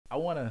I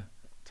want to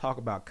talk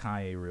about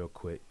Kanye real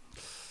quick.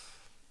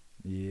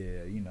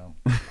 Yeah, I know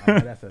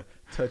that's a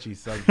touchy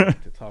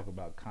subject to talk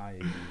about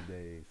Kanye these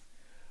days.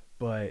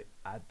 But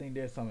I think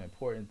there's some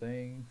important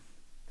things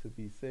to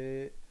be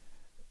said.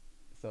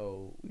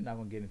 So we're not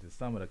going to get into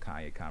some of the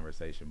Kanye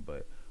conversation,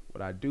 but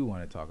what I do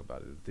want to talk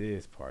about is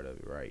this part of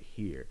it right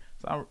here.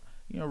 So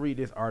I'm, read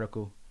this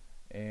article,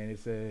 and it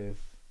says,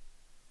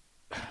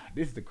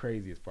 this is the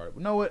craziest part. But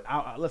you know what?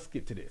 Let's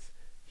skip to this.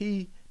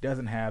 He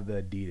doesn't have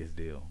the Adidas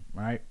deal,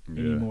 right,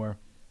 anymore.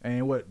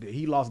 And what,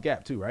 he lost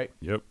Gap too, right?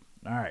 Yep.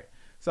 All right.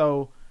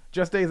 So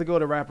just days ago,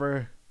 the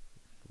rapper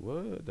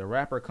who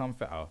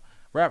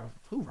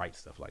writes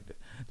stuff like this?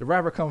 The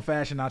rapper come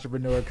fashion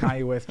entrepreneur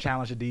Kanye West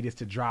challenged Adidas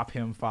to drop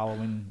him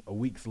following a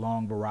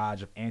weeks-long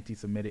barrage of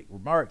anti-Semitic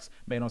remarks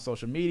made on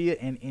social media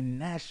and in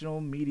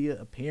national media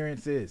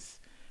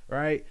appearances.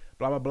 Right?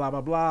 Blah, blah, blah,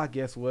 blah, blah.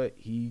 Guess what?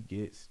 He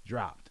gets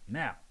dropped.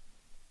 Now,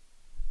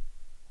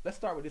 let's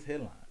start with this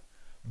headline.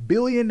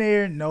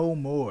 Billionaire no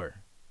more.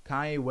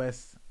 Kanye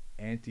West's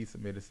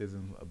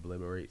anti-Semiticism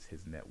obliterates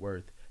his net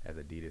worth as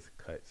Adidas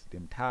cuts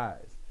them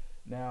ties.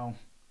 Now,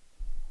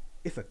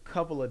 it's a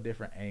couple of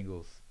different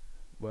angles,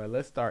 but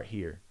let's start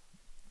here.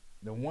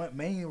 The one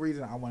main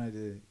reason I wanted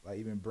to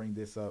even bring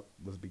this up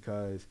was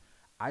because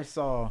I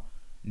saw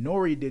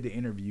Kohrey did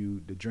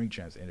the Drink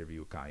Champs interview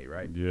with Kanye,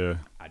 right? Yeah.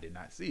 I did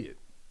not see it,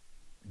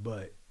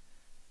 but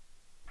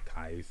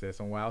Kanye said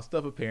some wild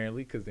stuff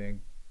apparently, because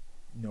then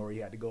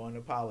Kohrey had to go on an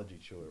apology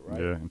tour, right?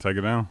 Yeah, and take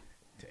it down.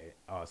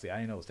 Oh, see, I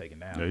didn't know it was taken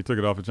down. Yeah, he took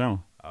it off the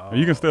channel. Oh. And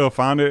you can still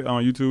find it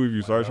on YouTube if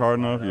you search hard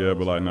enough. Yeah,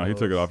 but no, he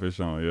took it off his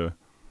channel. Yeah.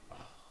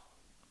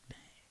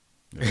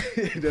 All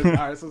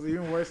right, so it's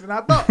even worse than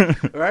I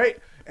thought, right?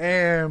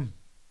 And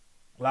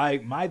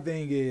my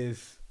thing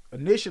is,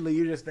 initially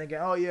you're just thinking,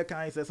 oh yeah,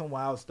 Kanye said some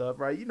wild stuff,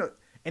 right?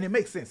 And it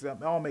makes sense.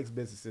 It all makes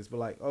business sense.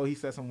 But he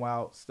said some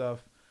wild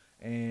stuff,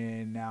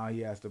 and now he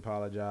has to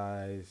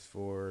apologize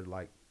for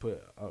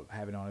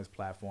having it on his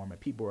platform, and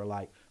people are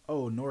like,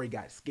 oh, Kohrey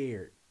got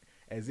scared,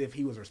 as if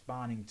he was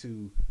responding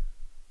to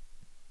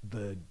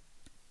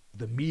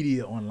the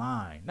media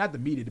online, not the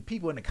media, the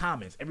people in the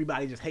comments,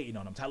 everybody just hating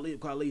on him. Talib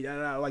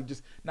Kweli,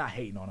 just not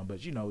hating on him, but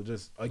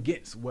just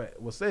against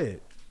what was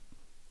said.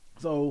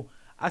 So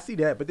I see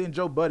that, but then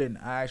Joe Budden,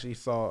 I actually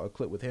saw a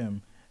clip with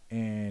him,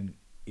 and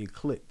it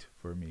clicked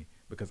for me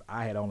because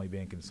I had only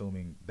been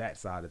consuming that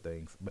side of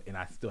things, and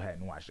I still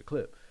hadn't watched the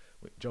clip.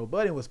 Joe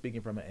Budden was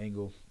speaking from an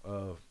angle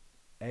of,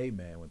 hey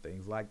man, when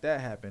things like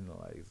that happen,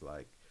 it's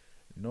like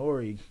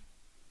Kohrey,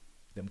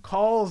 them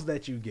calls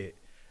that you get.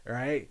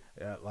 Right,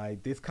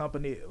 this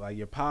company,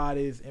 your pod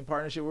is in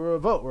partnership with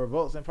Revolt.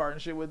 Revolt's in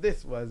partnership with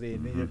this. Was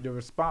it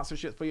the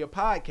sponsorship for your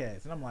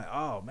podcast? And I'm like,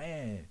 oh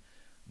man,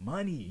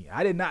 money.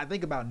 I did not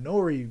think about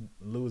Kohrey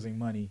losing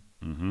money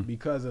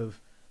because of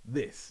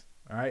this.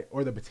 All right,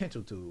 or the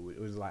potential to. It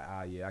was like,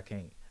 yeah, I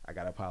can't. I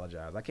gotta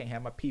apologize. I can't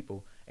have my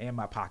people and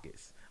my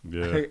pockets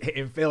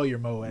in failure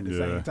mode at the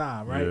same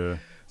time. Right. Yeah.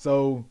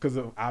 So, because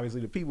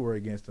obviously the people were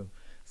against him.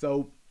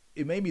 So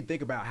it made me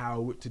think about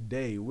how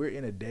today we're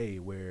in a day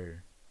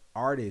where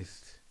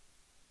artists,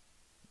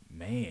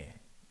 man,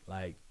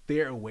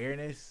 their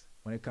awareness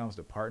when it comes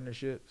to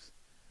partnerships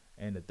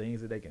and the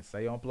things that they can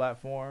say on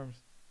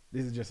platforms,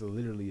 this is just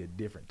literally a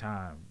different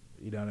time.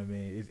 You know what I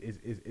mean?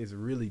 It's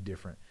really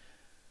different.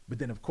 But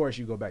then of course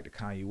you go back to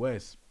Kanye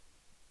West,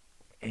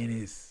 and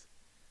it's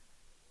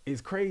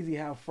crazy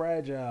how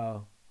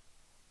fragile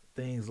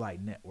things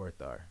like net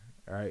worth are,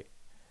 right?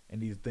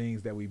 And these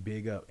things that we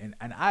big up. And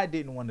I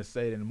didn't want to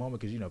say it in the moment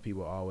because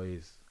people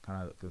always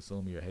kind of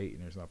consume your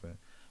hating or something.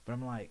 But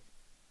I'm like,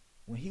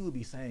 when he would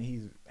be saying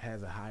he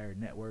has a higher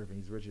net worth and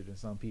he's richer than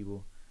some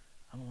people,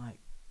 I'm like,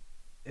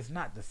 it's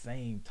not the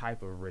same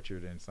type of richer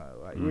than some.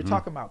 We're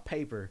talking about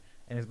paper,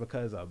 and it's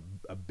because of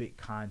a big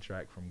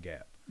contract from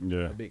Gap,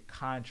 a big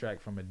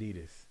contract from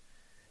Adidas.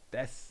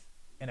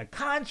 And a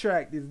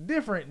contract is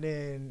different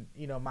than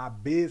my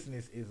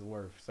business is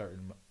worth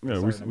certain. Yeah,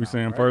 we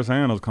saying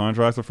firsthand those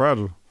contracts are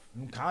fragile.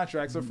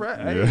 Contracts are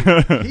Hey,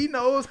 he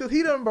knows because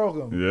he done broke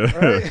them. Yeah.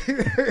 Right?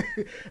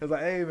 It's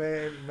like, hey,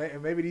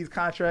 man, maybe these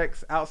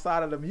contracts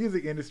outside of the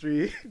music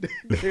industry,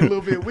 they're a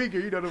little bit weaker.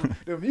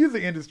 The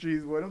music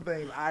industries, them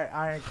things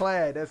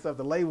ironclad, that stuff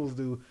the labels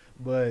do.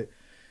 But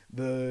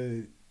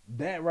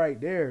that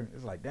right there,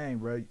 it's like, dang,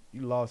 bro,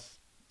 you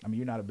lost. I mean,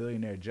 you're not a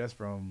billionaire just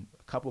from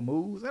a couple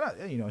moves. And,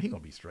 he going to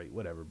be straight,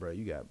 whatever, bro.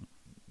 You'll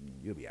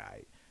be all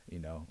right.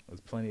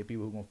 There's plenty of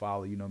people who gonna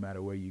follow you no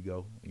matter where you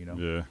go.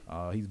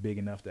 He's big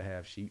enough to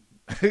have sheep.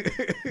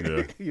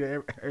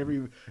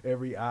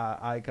 Every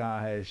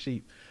icon has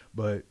sheep,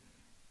 but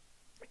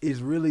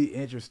it's really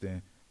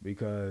interesting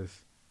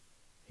because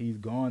he's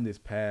gone this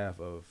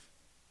path of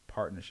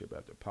partnership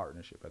after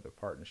partnership after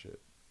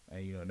partnership,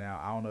 and now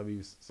I don't know if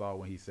you saw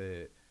when he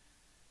said,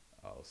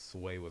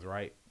 Sway was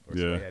right or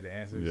Sway had the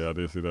answers. Yeah, I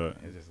did see that.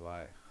 It's just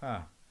like, huh.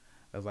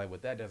 I was like,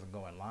 but that doesn't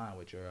go in line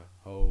with your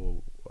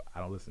whole. I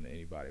don't listen to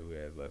anybody who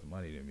has less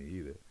money than me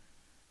either,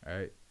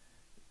 right?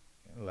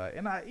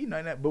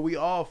 But we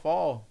all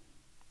fall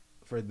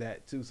for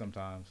that too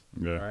sometimes.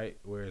 Yeah. Right?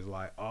 Where it's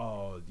like,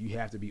 oh, you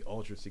have to be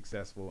ultra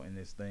successful in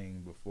this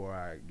thing before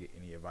I get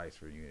any advice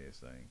for you in this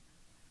thing.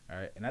 All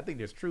right? And I think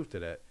there's truth to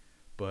that,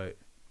 but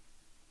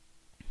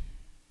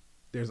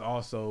there's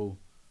also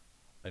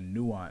a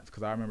nuance,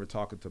 because I remember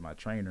talking to my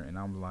trainer and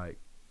I'm like,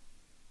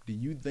 do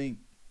you think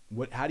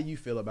how do you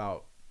feel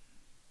about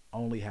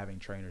only having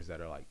trainers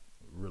that are like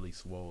really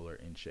swole or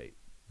in shape?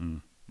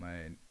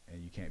 Man,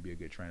 and you can't be a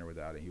good trainer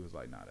without it. He was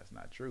like, nah, that's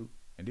not true.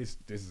 And this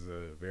is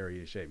a very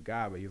in shape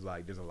guy, but he's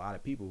like, there's a lot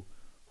of people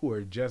who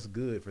are just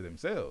good for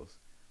themselves,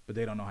 but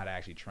they don't know how to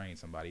actually train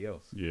somebody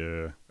else.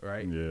 Yeah.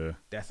 Right? Yeah.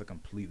 That's a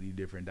completely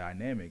different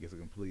dynamic. It's a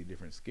completely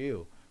different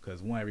skill,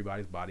 because one,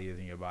 everybody's body is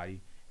in your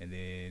body, and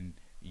then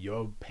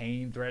your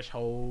pain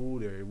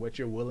threshold or what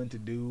you're willing to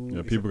do.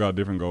 Yeah, people got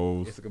different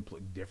goals. It's a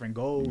complete different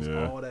goals.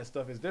 Yeah. All that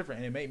stuff is different.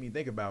 And it made me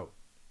think about,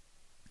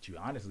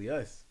 honestly,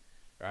 us,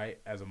 right,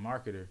 as a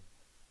marketer,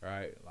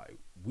 right, like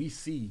we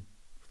see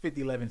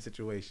 50-11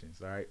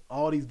 situations, all right,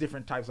 all these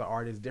different types of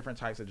artists, different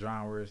types of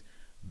genres,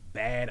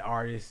 bad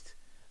artists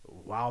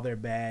while they're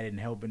bad, and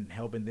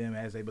helping them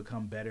as they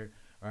become better,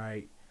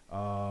 right,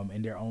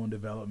 in their own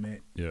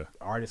development. Yeah.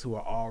 Artists who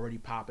are already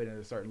popping at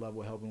a certain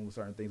level, helping with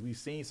certain things. We've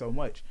seen so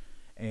much.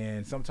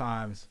 And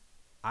sometimes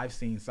I've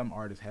seen some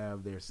artists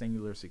have their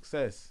singular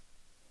success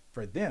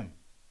for them,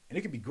 and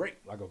it could be great,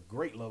 like a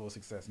great level of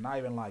success, not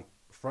even like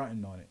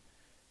fronting on it,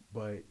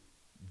 but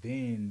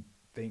then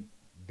think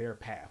their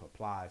path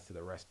applies to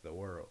the rest of the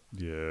world.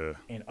 Yeah.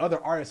 And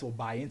other artists will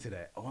buy into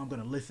that. Oh, I'm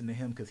going to listen to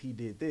him because he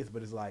did this.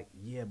 But it's like,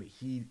 yeah, but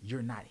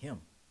you're not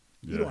him.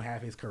 You don't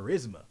have his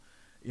charisma.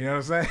 You know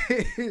what I'm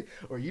saying?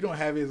 Or you don't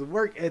have his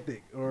work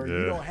ethic, or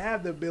you don't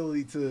have the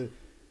ability to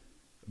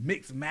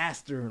mix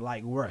master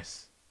like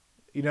Russ.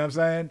 You know what I'm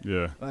saying?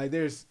 Yeah. Like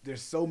there's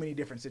so many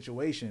different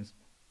situations,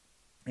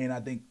 and I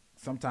think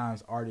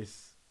sometimes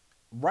artists,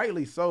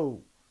 rightly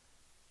so,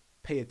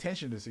 pay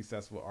attention to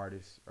successful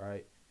artists,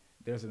 right?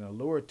 There's an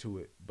allure to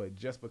it, but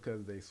just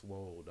because they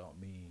swole don't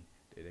mean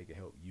that they can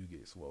help you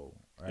get swole.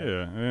 Right?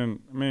 Yeah, and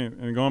I mean,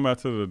 and going back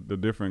to the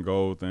different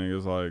goal thing,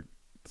 is like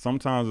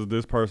sometimes if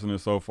this person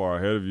is so far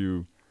ahead of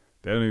you,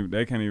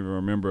 they can't even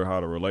remember how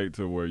to relate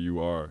to where you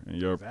are in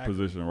your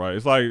position, right?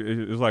 It's like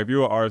if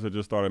you're an artist that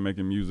just started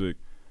making music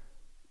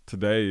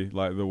today,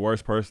 like the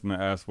worst person to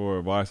ask for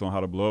advice on how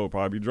to blow would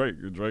probably be Drake.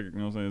 Drake, you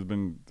know what I'm saying? It's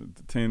been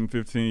 10,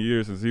 15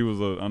 years since he was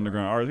an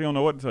underground artist. He don't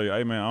know what to tell you.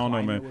 Hey, man, I don't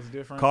know,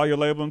 man. Call your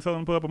label and tell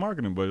them to put up a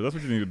marketing budget. That's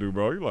what you need to do,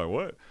 bro. You're like,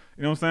 what?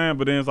 You know what I'm saying?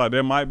 But then it's like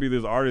there might be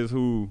this artist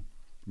who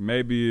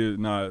maybe is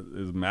not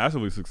as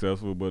massively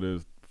successful, but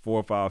is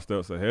 4 or 5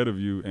 steps ahead of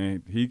you,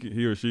 and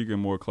he or she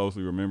can more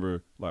closely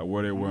remember like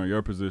where they were in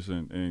your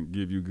position and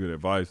give you good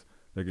advice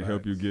that can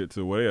help you get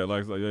to where they're at.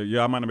 Like,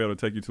 yeah, I might not be able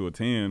to take you to a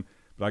 10,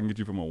 but I can get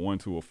you from a 1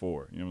 to a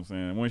 4. You know what I'm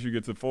saying? And once you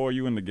get to 4,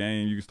 you in the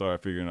game, you can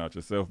start figuring out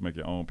yourself, make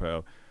your own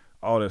path,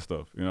 all that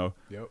stuff, you know?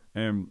 Yep.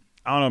 And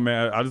I don't know,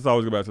 man, I just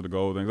always go back to the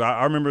goal things.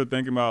 I remember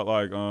thinking about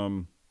like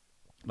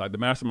the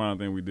mastermind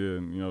thing we did,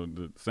 and, you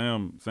know,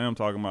 Sam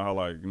talking about how,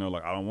 like, you know,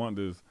 like I don't want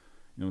this,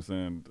 you know what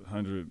I'm saying,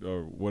 100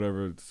 or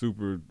whatever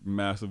super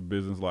massive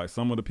business. Like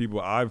some of the people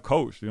I've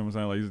coached, you know what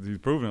I'm saying, like he's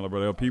proven it, like, bro,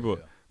 there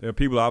are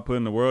people I put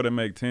in the world that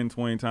make 10,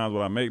 20 times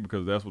what I make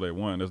because that's what they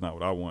want. That's not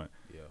what I want.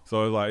 Yeah.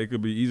 So it's like it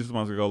could be easy for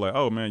someone to go like,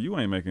 oh man, you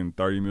ain't making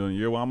 30 million a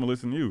year. Well, I'm gonna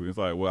listen to you. It's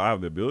like, well, I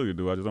have the ability to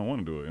do it. I just don't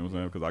want to do it. You know what I'm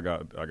saying?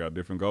 Because I got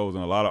different goals,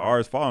 and a lot of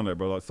artists fall on that,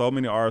 bro. Like so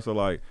many artists are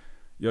like,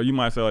 yo, you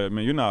might say like,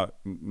 man, you're not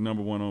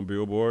 #1 on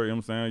Billboard. You know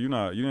what I'm saying? You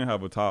didn't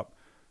have a #1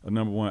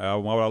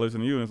 album. Why would I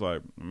listen to you? And it's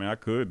like, man, I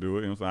could do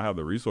it. You know what I'm saying? I have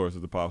the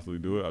resources to possibly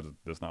do it.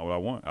 That's not what I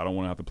want. I don't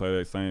want to have to play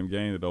that same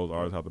game that those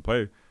artists have to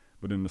play.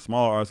 But then the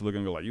smaller artists look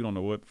and go like, you don't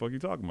know what the fuck you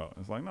talking about.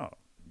 It's like, no.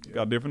 You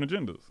got different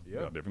agendas. You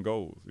got different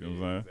goals. You know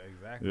what I'm saying?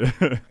 Exactly.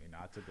 Yeah. You know,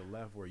 I took a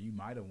left where you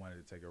might have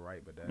wanted to take a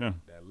right, but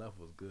that left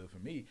was good for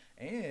me.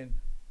 And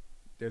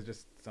there's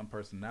just some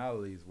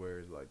personalities where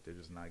it's like they're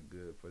just not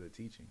good for the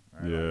teaching.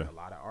 Right? Yeah. Like a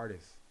lot of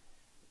artists,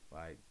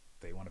 like,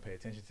 they want to pay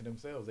attention to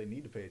themselves. They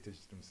need to pay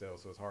attention to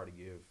themselves, so it's hard to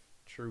give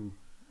true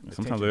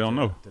sometimes they don't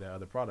know to that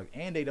other product,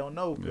 and they don't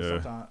know because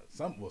sometimes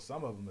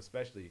some of them,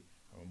 especially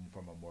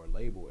from a more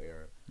label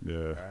era,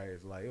 right,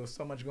 it's like it was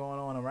so much going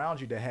on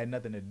around you that had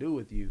nothing to do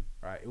with you,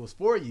 right? It was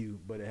for you,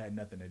 but it had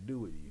nothing to do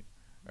with you,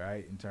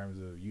 right? In terms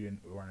of you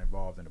weren't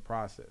involved in the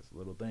process,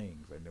 little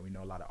things. And then we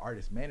know a lot of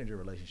artist-manager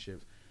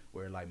relationships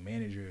where like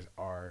managers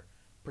are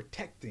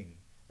protecting,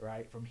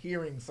 right, from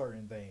hearing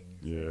certain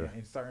things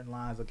and certain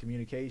lines of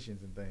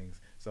communications and things.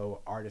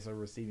 So artists are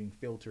receiving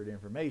filtered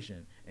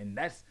information, and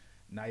that's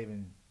not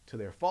even to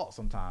their fault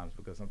sometimes,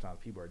 because sometimes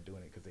people are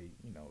doing it because they,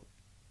 you know,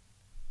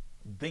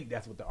 think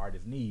that's what the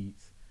artist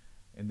needs.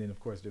 And then of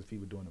course there's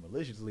people doing it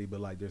maliciously, but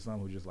like there's some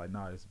who just like,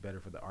 nah, it's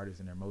better for the artist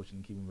and their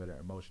emotion, keep them in their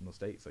emotional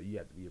state. So you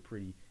have to be a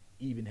pretty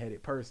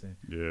even-headed person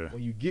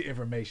when you get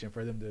information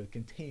for them to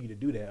continue to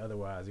do that.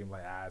 Otherwise you're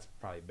like, it's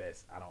probably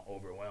best I don't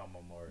overwhelm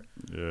them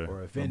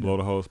or offend them. Blow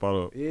the whole spot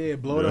up. Yeah,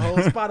 blow the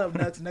whole spot up.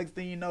 Next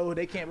thing you know,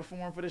 they can't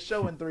perform for the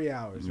show in 3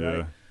 hours,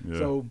 right?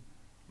 So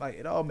like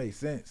it all makes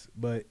sense,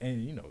 but,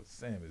 and you know,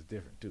 Sam is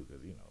different too,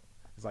 because, you know,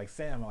 It's like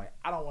Sam, like,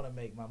 I don't want to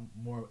make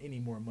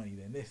any more money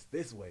than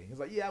this way. It's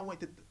like, yeah, I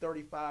went to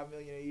 35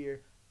 million a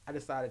year. I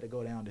decided to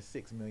go down to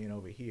 6 million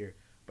over here,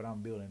 but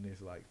I'm building this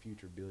like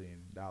future $1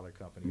 billion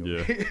company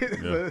over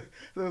here.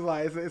 So it's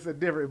like it's a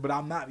different, but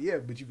I'm not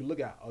yet. But you can look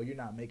at, oh, you're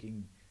not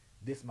making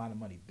this amount of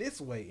money this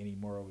way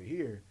anymore over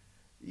here.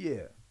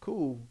 Yeah,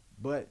 cool.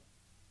 But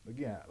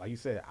again, like you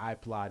said, I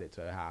applied it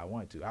to how I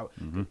want to.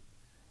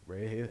 Bro,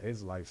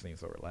 his life seems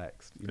so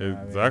relaxed. You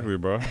know exactly,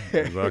 bro.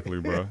 Exactly,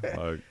 bro.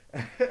 Like,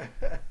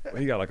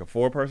 he got like a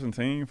 4-person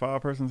team,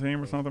 5-person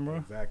team or something, bro.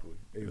 Exactly.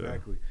 Yeah.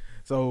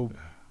 So,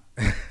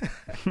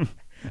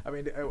 I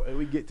mean,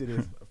 we get to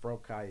this from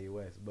Kanye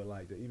West, but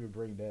like to even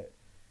bring that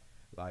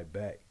like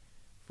back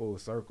full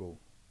circle,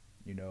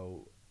 you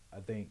know, I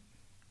think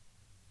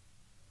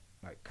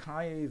like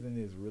Kanye's in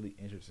this really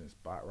interesting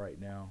spot right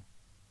now,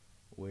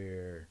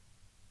 where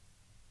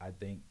I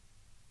think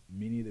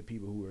many of the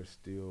people who are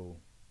still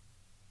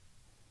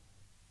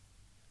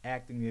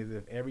acting as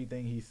if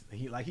everything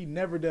he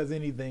never does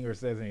anything or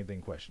says anything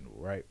questionable,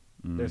 right?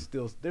 There's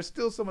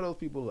still some of those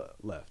people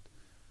left,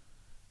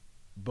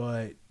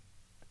 but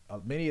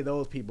many of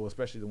those people,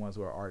 especially the ones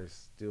who are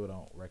artists, still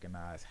don't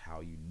recognize how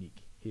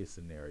unique his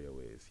scenario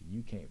is.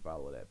 You can't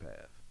follow that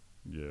path.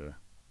 Yeah,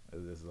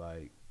 it's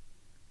like,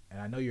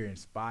 and I know you're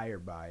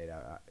inspired by it,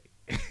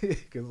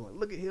 because like,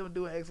 look at him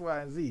doing X, Y,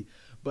 and Z.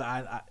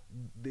 But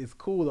it's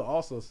cool to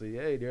also see,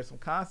 hey, there's some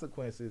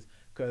consequences,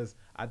 because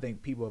I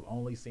think people have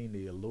only seen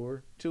the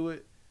allure to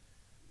it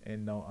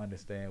and don't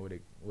understand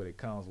what it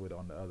comes with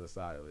on the other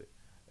side of it.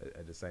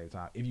 At the same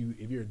time, if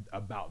you're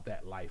about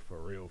that life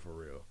for real,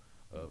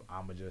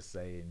 I'ma just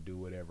say and do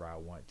whatever I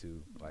want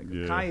to. Like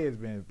Kanye has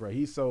been, bro,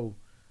 he's so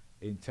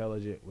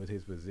intelligent with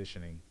his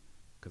positioning.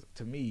 Because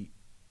to me,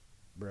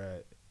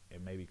 bro,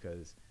 and maybe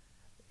because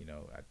you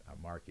know I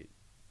market,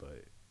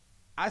 but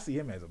I see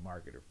him as a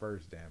marketer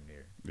first, damn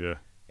near. Yeah.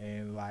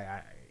 And like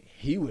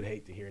he would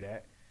hate to hear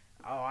that.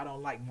 Oh, I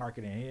don't like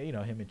marketing. You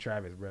know, him and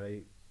Travis, bro,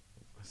 they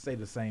say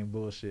the same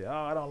bullshit. Oh,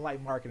 I don't like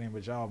marketing,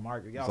 but y'all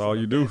market. Y'all that's all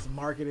you do. Best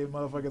marketing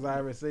motherfuckers I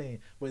ever seen.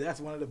 But that's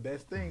one of the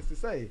best things to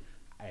say.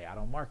 Hey, I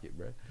don't market,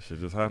 bro. Shit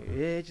just happens.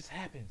 Yeah, it just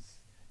happens.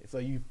 So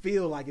you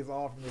feel like it's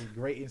all from this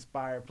great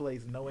inspired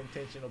place, no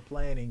intentional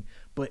planning,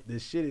 but the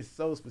shit is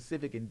so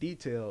specific and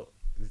detailed.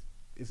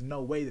 It's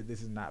no way that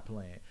this is not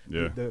planned.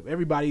 Yeah.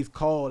 Everybody's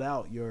called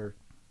out your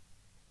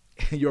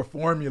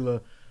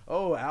formula.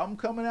 Oh, album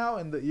coming out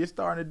and you're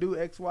starting to do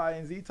X, Y,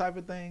 and Z type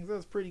of things.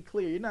 That's pretty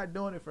clear. You're not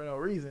doing it for no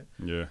reason.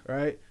 Yeah.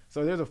 Right?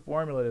 So there's a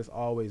formula that's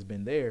always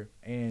been there.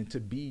 And to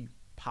be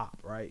pop,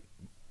 right?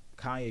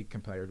 Kanye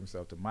compared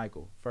himself to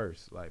Michael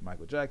first, like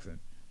Michael Jackson.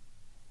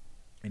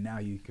 And now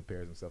he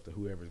compares himself to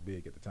whoever's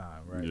big at the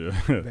time, right?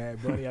 Yeah.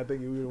 Bad Bunny, I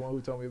think you were the one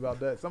who told me about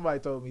that. Somebody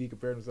told me he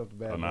compared himself to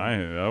Bad Bunny.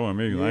 That wasn't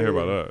me. Yeah. I ain't hear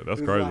about that.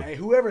 That's crazy. Like, hey,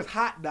 whoever's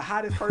hot, the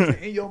hottest person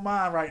in your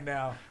mind right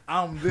now,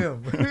 I'm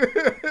them.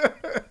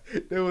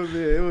 It was.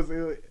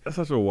 That's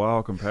such a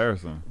wild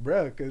comparison,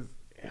 bro. Because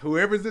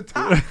whoever's the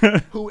top,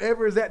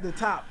 whoever's at the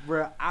top,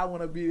 bro, I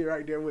want to be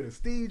right there with him.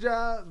 Steve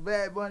Jobs,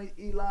 Bad Bunny,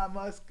 Elon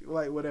Musk,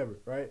 like whatever,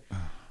 right?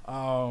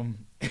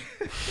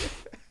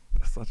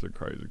 That's such a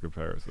crazy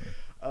comparison.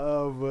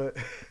 But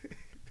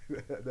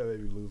that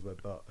made me lose my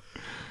thought.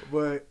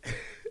 But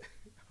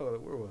hold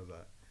on, where was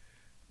I?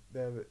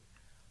 Damn it.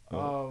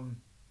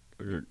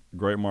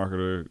 Great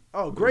marketer.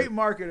 Oh, great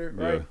marketer,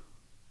 right? Yeah.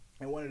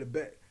 And one of the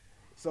best.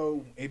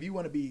 So if you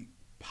want to be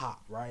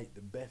pop, right,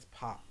 the best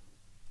pop.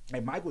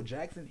 And Michael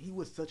Jackson, he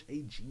was such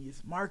a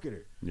genius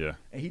marketer. Yeah.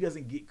 And he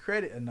doesn't get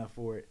credit enough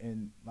for it.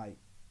 And like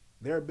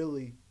their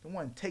ability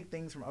to take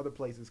things from other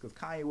places, because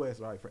Kanye West,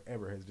 right,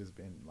 forever has just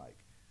been like,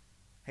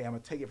 hey, I'm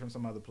going to take it from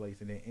some other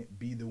place and then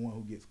be the one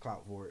who gets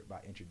clout for it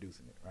by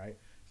introducing it, right?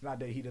 It's not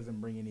that he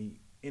doesn't bring any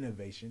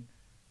innovation,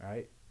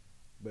 right?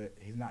 But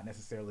he's not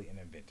necessarily an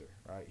inventor,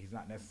 right? He's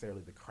not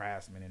necessarily the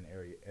craftsman in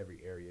every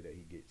area that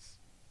he gets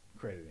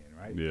credit in,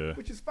 right? Yeah.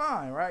 Which is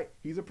fine, right?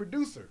 He's a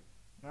producer,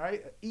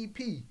 right? An EP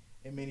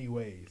in many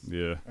ways.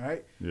 Yeah.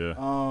 Right? Yeah.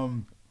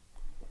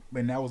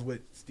 And that was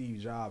what Steve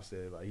Jobs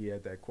said. Like, he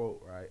had that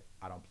quote, right?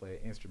 I don't play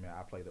an instrument,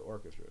 I play the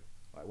orchestra.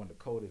 Like, when the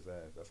coldest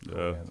ass, that's a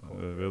cold ass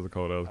quote. It is a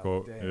cold ass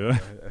quote. Damn, yeah.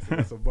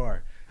 That's a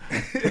bar.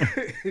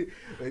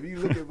 If you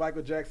look at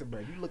Michael Jackson,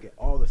 bro, if you look at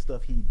all the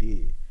stuff he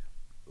did,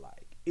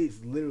 like,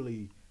 it's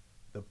literally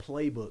the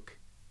playbook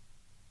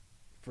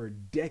for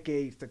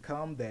decades to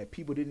come that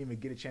people didn't even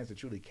get a chance to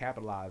truly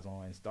capitalize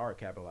on and start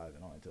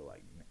capitalizing on until,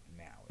 like,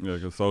 now. Yeah,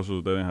 because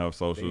socials, they didn't have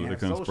socials. They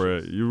couldn't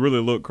spread. You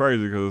really look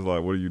crazy because it's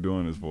like, what are you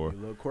doing this for? You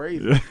look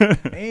crazy.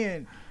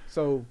 And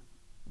so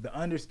the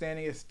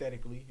understanding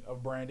aesthetically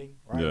of branding,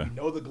 right? Yeah. We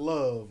know the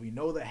glove, we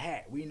know the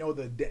hat, we know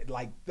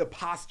the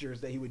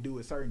postures that he would do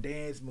with certain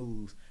dance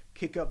moves,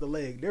 kick up the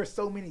leg. There's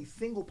so many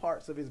single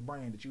parts of his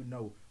brand that you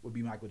know would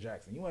be Michael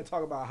Jackson. You want to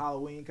talk about a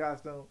Halloween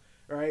costume,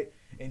 right?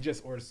 And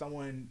just, or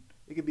someone,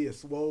 it could be a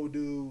swole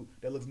dude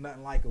that looks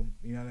nothing like him,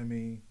 you know what I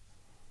mean?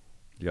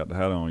 You got the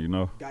hat on, you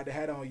know. Got the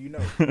hat on, you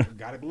know.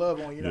 Got a glove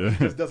on, you know. Yeah.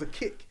 He just does a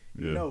kick,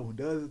 you know.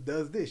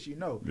 Does this, you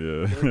know.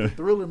 Yeah. Does the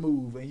Thriller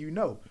move, and you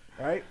know,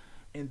 right?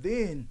 And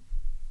then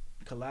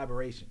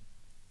collaboration.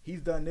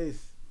 He's done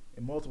this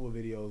in multiple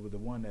videos, but the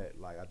one that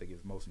like I think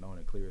is most known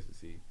and clearest to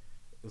see.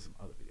 There's some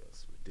other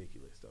videos,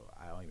 ridiculous though.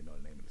 I don't even know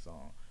the name of the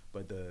song.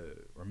 But the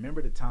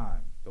Remember the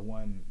Time, the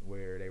one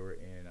where they were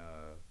in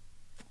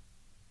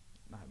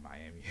not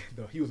Miami,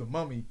 though he was a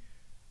mummy,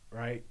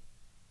 right?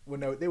 When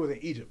they was in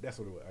Egypt, that's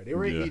what it was. They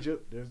were in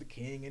Egypt. There's the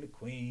king and the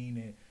queen,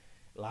 and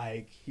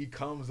like he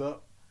comes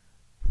up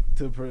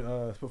to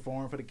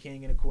perform for the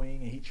king and the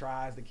queen, and he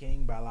tries the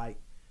king by like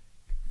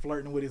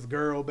flirting with his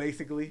girl,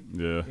 basically.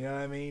 Yeah. You know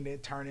what I mean? Then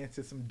turn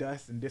into some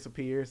dust and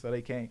disappear, so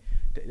they can't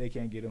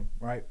get him,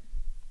 right?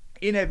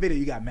 In that video,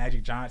 you got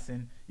Magic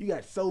Johnson. You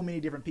got so many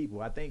different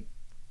people. I think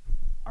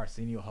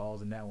Arsenio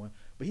Hall's in that one.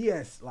 But he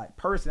has like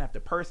person after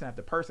person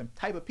after person,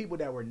 type of people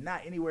that were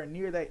not anywhere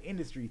near that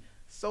industry.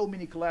 So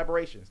many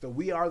collaborations. The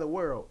We Are the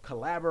World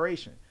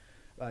collaboration.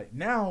 Like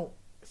now,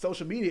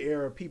 social media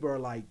era, people are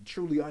like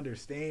truly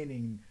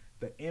understanding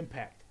the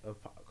impact of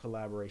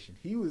collaboration.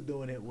 He was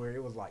doing it where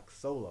it was like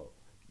solo.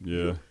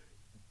 Yeah.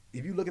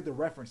 If you look at the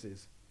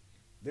references,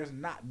 there's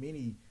not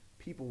many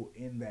people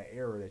in that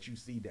era that you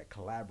see that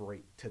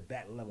collaborate to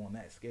that level on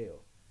that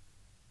scale,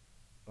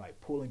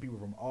 like pulling people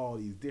from all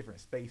these different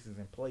spaces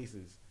and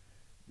places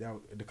that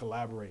to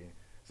collaborating.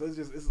 So it's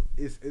just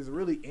it's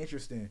really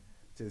interesting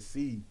to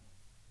see.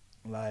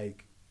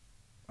 Like,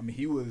 I mean,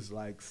 he was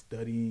like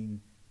studying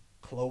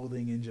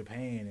clothing in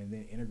Japan and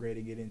then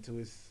integrating it into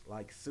his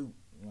like suit,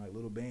 like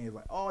little bands,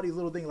 like all these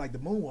little things. Like the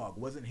moonwalk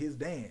wasn't his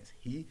dance.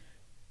 He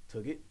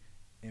took it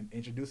and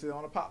introduce it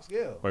on a pop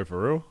scale. Wait,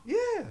 for real?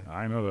 Yeah.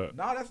 I ain't know that.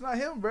 No, that's not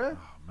him, bro.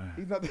 Oh, man.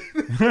 He's not.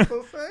 That's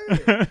what I'm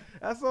saying.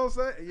 That's what I'm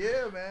saying.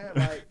 Yeah, man.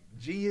 Like,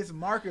 genius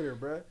marketer,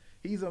 bro.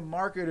 He's a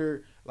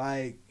marketer.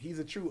 Like, he's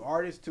a true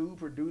artist, too,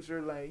 producer.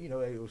 Like, you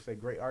know, they would say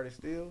great artist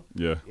still.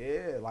 Yeah.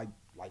 Yeah, like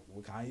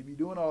what Kanye be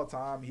doing all the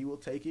time. He will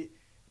take it,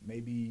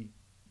 maybe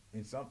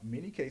in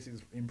many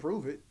cases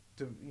improve it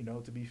to, you know,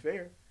 to be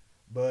fair,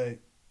 but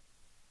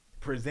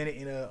present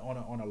it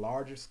on a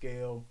larger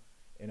scale,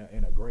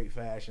 in a great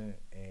fashion,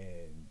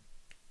 and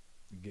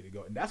get it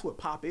going. And that's what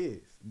pop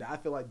is. I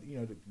feel like, you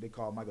know, they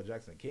call Michael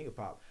Jackson the king of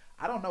pop.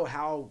 I don't know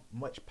how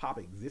much pop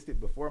existed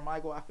before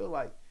Michael. I feel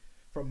like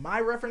from my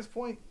reference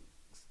point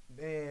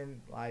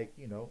and like,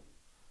 you know,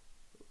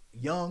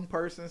 young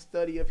person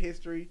study of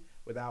history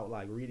without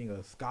like reading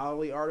a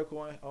scholarly article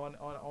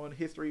on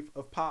history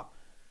of pop,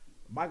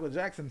 Michael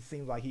Jackson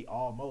seems like he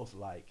almost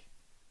like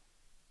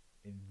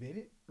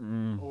invented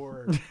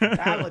or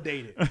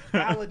validated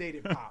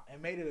pop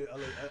and made it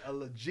a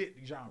legit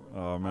genre.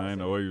 Oh man, I didn't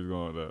know where you was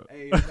going with that.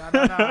 Hey,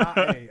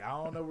 no. Hey, I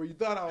don't know where you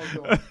thought I was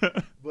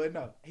going, but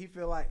no, he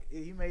feel like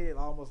he made it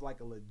almost like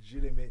a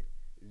legitimate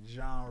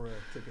genre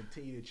to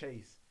continue to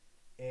chase.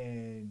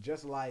 And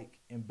just like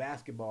in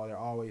basketball, they're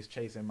always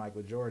chasing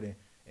Michael Jordan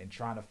and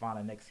trying to find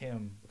the next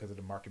him because of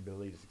the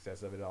marketability, the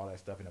success of it, all that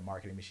stuff, and the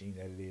marketing machine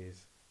that it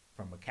is.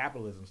 From a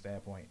capitalism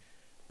standpoint,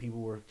 people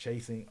were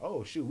chasing,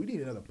 oh shoot, we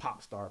need another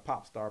pop star,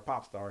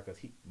 because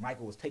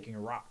Michael was taking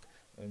rock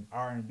and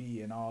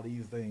R&B and all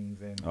these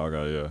things. And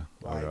okay, yeah,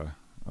 like, okay.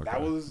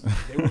 That was,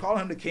 they were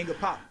calling him the king of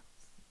pop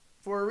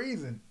for a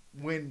reason.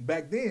 When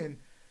back then,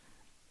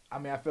 I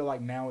mean, I feel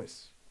like now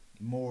it's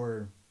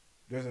more,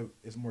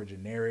 it's more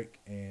generic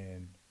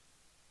and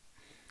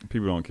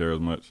people don't care as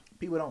much.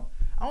 People don't.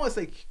 I don't want to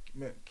say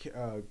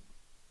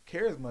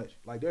care as much.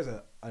 Like there's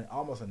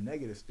almost a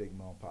negative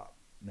stigma on pop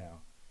now.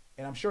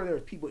 And I'm sure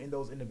there's people in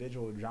those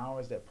individual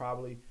genres that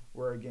probably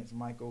were against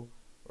Michael,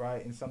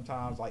 right? And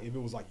sometimes, like, if it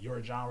was, like,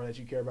 your genre that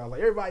you care about,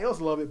 like, everybody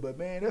else love it, but,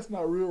 man, that's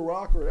not real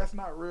rock or that's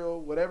not real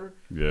whatever.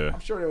 Yeah.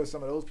 I'm sure there was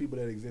some of those people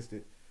that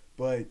existed.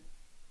 But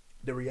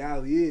the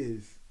reality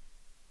is,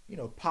 you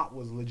know, pop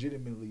was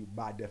legitimately,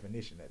 by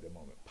definition at the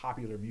moment,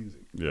 popular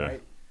music,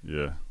 right?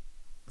 Yeah.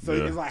 So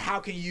it's like, how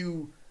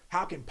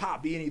can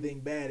pop be anything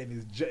bad if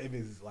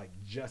it's like,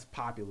 just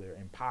popular?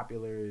 And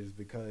popular is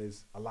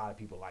because a lot of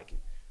people like it,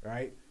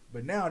 right?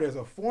 But now there's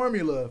a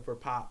formula for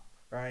pop,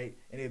 right?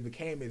 And it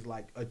became as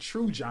like a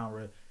true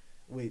genre,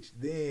 which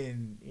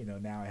then, you know,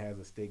 now it has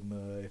a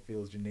stigma. It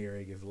feels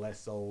generic. It's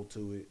less soul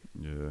to it.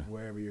 Yeah.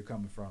 Wherever you're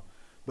coming from.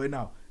 But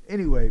no,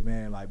 anyway,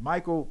 man, like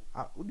Michael,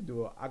 I could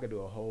do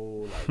a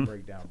whole like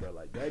breakdown, bro.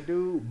 Like that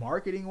dude,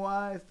 marketing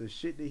wise, the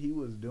shit that he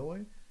was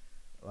doing,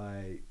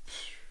 like.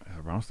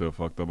 Yeah, bro, I'm still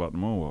fucked up about the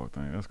moonwalk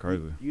thing. That's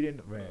crazy. You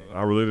didn't, man.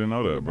 I really didn't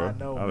know that, bro.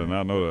 I did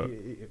not know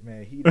that.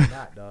 Man, he did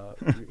not, dog.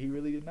 He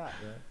really did not,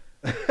 man.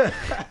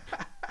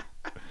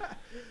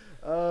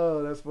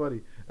 Oh, that's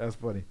funny. That's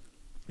funny.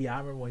 Yeah, I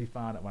remember when I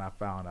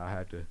found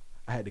out,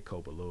 I had to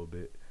cope a little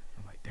bit.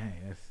 I'm like,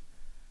 dang,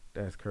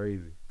 that's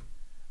crazy.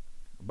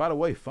 By the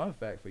way, fun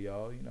fact for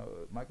y'all, you know,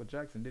 Michael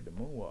Jackson did the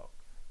moonwalk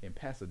in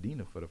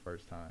Pasadena for the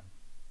first time.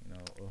 You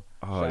know,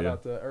 shout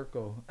out to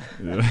Urkel.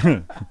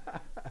 Yeah,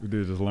 we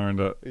did just learn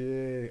that.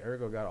 Yeah,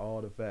 Urkel got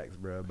all the facts,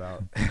 bro,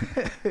 about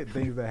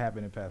things that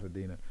happen in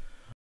Pasadena.